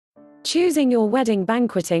Choosing your wedding: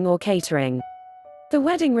 banqueting or catering. The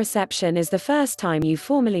wedding reception is the first time you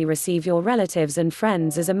formally receive your relatives and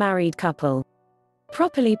friends as a married couple.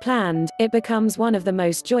 Properly planned, it becomes one of the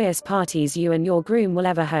most joyous parties you and your groom will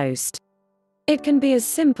ever host. It can be as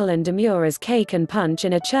simple and demure as cake and punch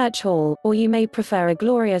in a church hall, or you may prefer a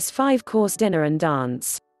glorious 5-course dinner and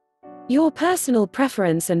dance. Your personal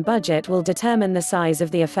preference and budget will determine the size of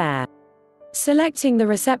the affair. Selecting the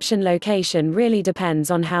reception location really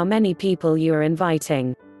depends on how many people you are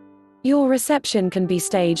inviting. Your reception can be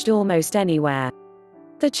staged almost anywhere.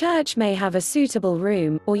 The church may have a suitable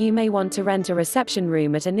room, or you may want to rent a reception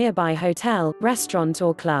room at a nearby hotel, restaurant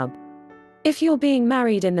or club. If you're being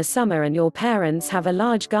married in the summer and your parents have a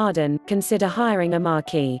large garden, consider hiring a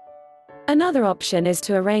marquee. Another option is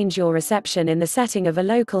to arrange your reception in the setting of a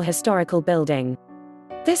local historical building.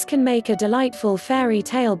 This can make a delightful fairy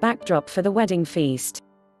tale backdrop for the wedding feast.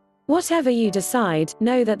 Whatever you decide,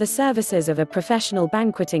 know that the services of a professional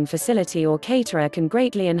banqueting facility or caterer can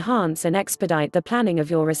greatly enhance and expedite the planning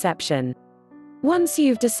of your reception. Once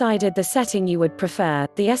you've decided the setting you would prefer,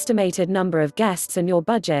 the estimated number of guests and your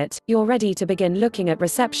budget, you're ready to begin looking at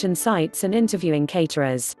reception sites and interviewing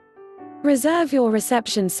caterers. Reserve your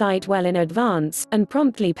reception site well in advance, and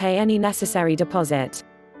promptly pay any necessary deposit.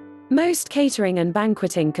 Most catering and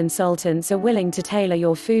banqueting consultants are willing to tailor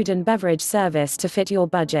your food and beverage service to fit your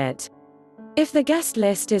budget. If the guest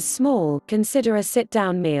list is small, consider a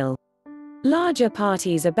sit-down meal. Larger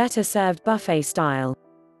parties are better served buffet style.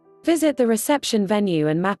 Visit the reception venue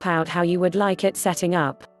and map out how you would like it setting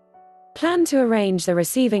up. Plan to arrange the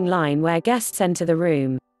receiving line where guests enter the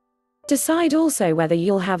room. Decide also whether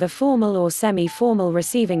you'll have a formal or semi-formal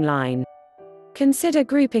receiving line. Consider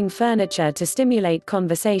grouping furniture to stimulate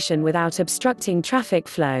conversation without obstructing traffic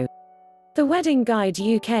flow. The Wedding Guide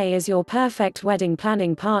UK is your perfect wedding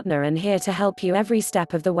planning partner and here to help you every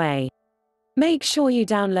step of the way. Make sure you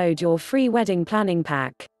download your free wedding planning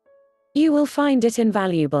pack. You will find it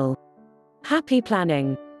invaluable. Happy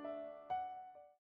planning!